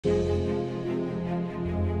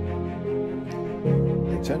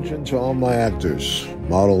Attention to all my actors,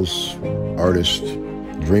 models, artists,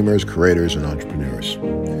 dreamers, creators, and entrepreneurs.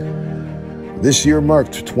 This year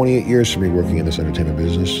marked 28 years for me working in this entertainment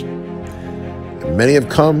business. And many have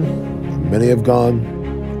come, and many have gone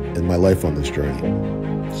in my life on this journey.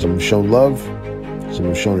 Some have shown love, some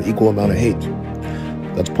have shown an equal amount of hate.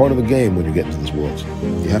 That's part of the game when you get into this world.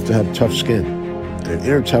 You have to have tough skin and an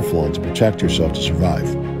inner Teflon to protect yourself to survive.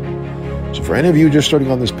 So for any of you just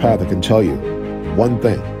starting on this path, I can tell you one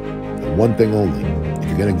thing, and one thing only. If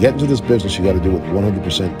you're going to get into this business, you got to do it with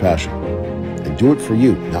 100% passion. And do it for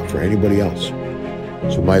you, not for anybody else.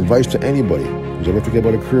 So my advice to anybody who's ever thinking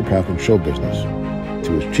about a career path in show business,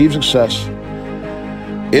 to achieve success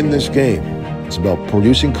in this game, it's about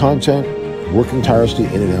producing content, working tirelessly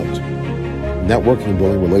in and out, networking and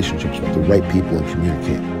building relationships with the right people and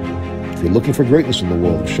communicating. If you're looking for greatness in the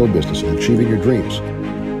world of show business and achieving your dreams,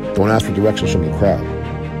 don't ask for directions from the crowd.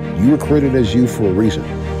 You were created as you for a reason,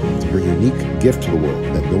 to bring a unique gift to the world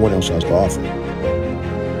that no one else has to offer.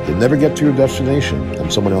 You'll never get to your destination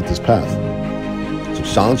on someone else's path. So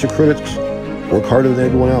silence your critics, work harder than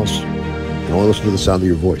everyone else, and only listen to the sound of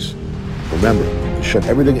your voice. Remember to shut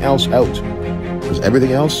everything else out, because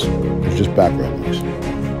everything else is just background noise.